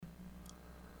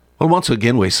Well, once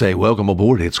again, we say welcome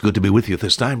aboard. It's good to be with you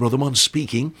this time. Brother Munn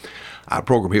speaking. Our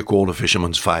program here called A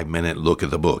Fisherman's 5-Minute Look at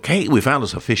the Book. Hey, we found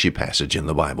us a fishy passage in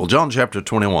the Bible. John chapter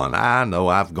 21. I know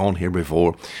I've gone here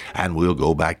before, and we'll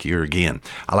go back here again.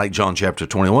 I like John chapter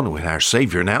 21 with our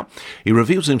Savior now. He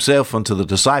reveals himself unto the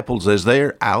disciples as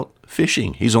they're out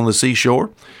fishing. He's on the seashore,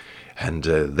 and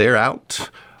they're out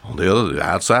on the other,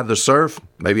 outside the surf,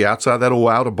 maybe outside that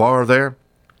old outer bar there.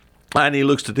 And he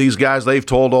looks at these guys. They've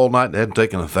toiled all night and hadn't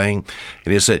taken a thing.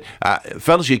 And he said,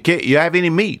 fellas, you have any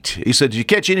meat? He said, did you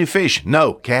catch any fish?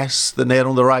 No. Cast the net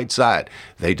on the right side.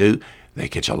 They do. They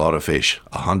catch a lot of fish,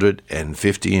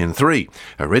 153.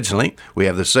 Originally, we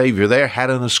have the Savior there, had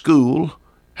in a school,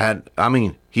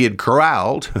 he had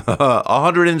corralled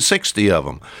 160 of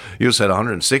them. You said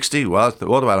 160? Well,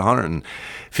 what about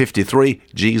 153?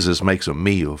 Jesus makes a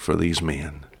meal for these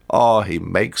men. Oh, he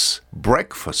makes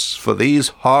breakfast for these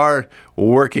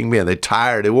hard-working men. They're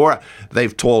tired.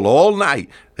 They've toiled all night.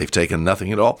 They've taken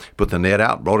nothing at all. Put the net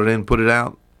out, brought it in, put it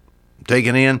out,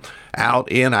 taken in,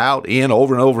 out, in,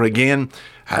 over and over again,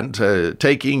 and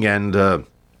taking of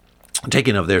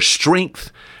their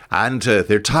strength. And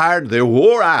they're tired. They're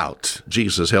wore out.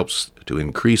 Jesus helps to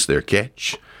increase their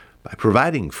catch by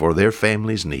providing for their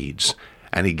family's needs,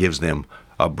 and he gives them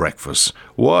a breakfast.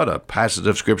 What a passage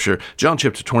of Scripture. John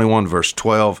chapter 21, verse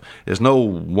 12. There's no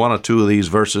one or two of these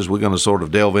verses we're going to sort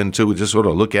of delve into. We just sort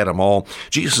of look at them all.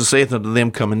 Jesus saith unto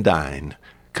them, come and dine.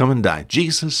 Come and dine.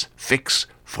 Jesus fixed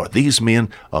for these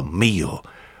men a meal.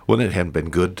 Wouldn't it have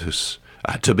been good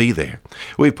to be there?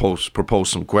 We've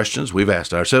proposed some questions. We've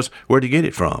asked ourselves, where'd he get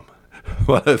it from?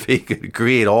 Well, if he could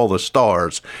create all the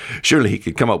stars, surely he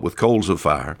could come up with coals of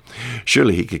fire.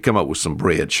 Surely he could come up with some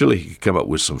bread. Surely he could come up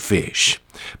with some fish.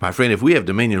 My friend, if we have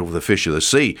dominion over the fish of the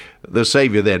sea, the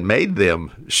Savior that made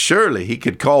them, surely he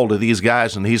could call to these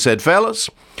guys and he said, fellas,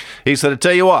 he said, I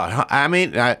tell you what,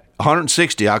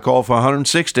 160, I call for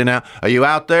 160 now. Are you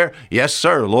out there? Yes,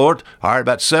 sir, Lord. All right,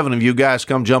 about 7 of you guys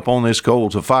come jump on this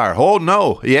coals of fire. Oh,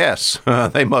 no, yes,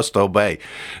 they must obey.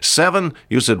 7,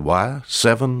 you said, why?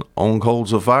 7 on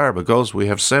coals of fire? Because we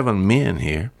have 7 men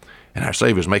here, and our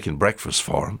Savior's making breakfast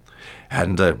for them.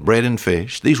 And bread and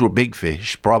fish. These were big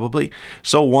fish, probably.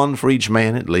 So 1 for each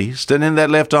man at least. And then that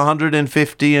left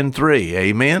 153.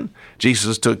 Amen?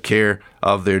 Jesus took care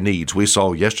of their needs. We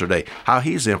saw yesterday how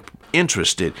he's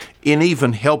interested in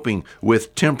even helping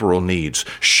with temporal needs.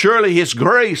 Surely his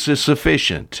grace is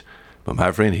sufficient. But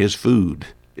my friend, his food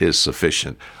is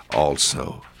sufficient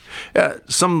also.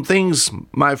 Some things,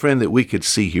 my friend, that we could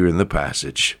see here in the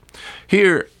passage.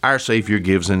 Here, our Savior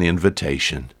gives an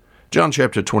invitation. John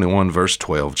chapter 21, verse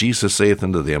 12, Jesus saith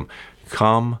unto them,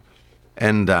 come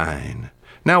and dine.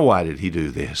 Now, why did he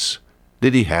do this?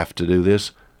 Did he have to do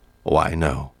this? Why,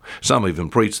 no. Some even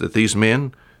preach that these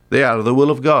men, they're out of the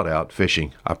will of God out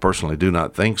fishing. I personally do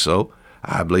not think so.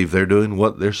 I believe they're doing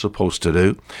what they're supposed to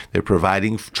do. They're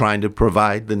trying to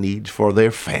provide the needs for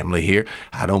their family here.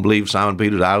 I don't believe Simon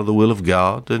Peter's out of the will of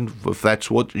God, and if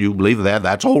that's what you believe,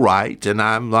 that's all right, and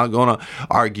I'm not going to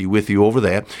argue with you over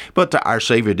that. But our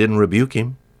Savior didn't rebuke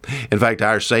him. In fact,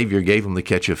 our Savior gave him the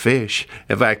catch of fish.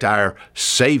 In fact, our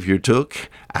Savior took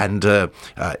and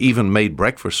even made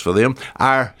breakfast for them.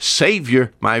 Our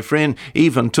Savior, my friend,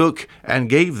 even took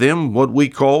and gave them what we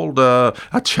called a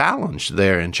challenge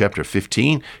there in chapter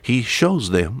 15. He shows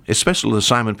them, especially to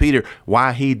Simon Peter,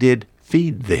 why he did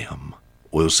feed them.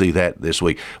 We'll see that this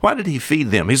week. Why did he feed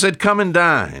them? He said, come and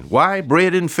dine. Why?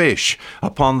 Bread and fish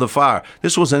upon the fire.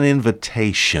 This was an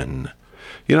invitation.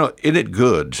 You know, isn't it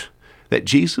good that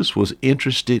Jesus was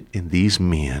interested in these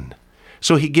men?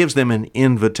 So he gives them an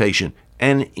invitation,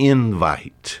 an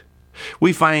invite.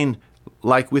 We find,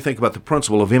 like we think about the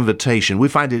principle of invitation, we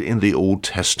find it in the Old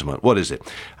Testament. What is it?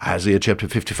 Isaiah chapter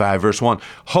 55, verse 1.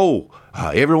 Ho,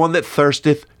 everyone that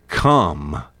thirsteth,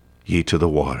 come ye to the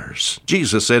waters.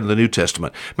 Jesus said in the New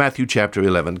Testament, Matthew chapter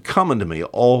 11, come unto me,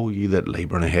 all ye that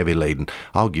labor and are heavy laden.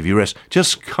 I'll give you rest.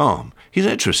 Just come. He's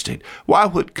interested. Why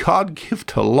would God give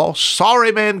to lost,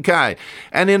 sorry mankind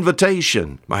an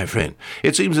invitation, my friend?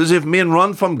 It seems as if men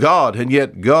run from God, and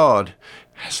yet God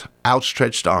has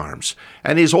outstretched arms,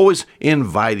 and he's always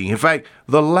inviting. In fact,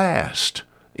 the last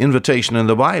invitation in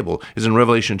the Bible is in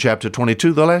Revelation chapter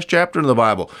 22, the last chapter in the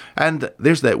Bible. And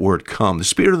there's that word come. The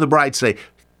Spirit of the bride say,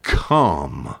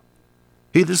 come.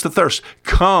 He that's the thirst,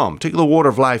 come. Take the water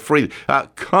of life freely.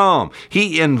 Come.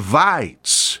 He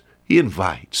invites. He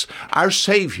invites. Our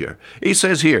Savior, he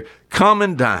says here, come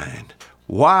and dine.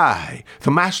 Why?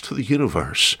 The Master of the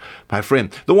universe, my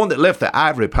friend, the one that left the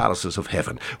ivory palaces of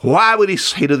heaven. Why would he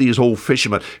say to these old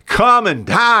fishermen, come and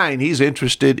dine? He's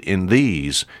interested in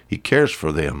these. He cares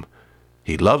for them.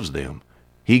 He loves them.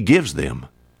 He gives them.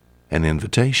 an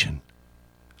invitation.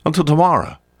 Until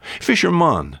tomorrow,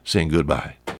 Fisherman saying goodbye.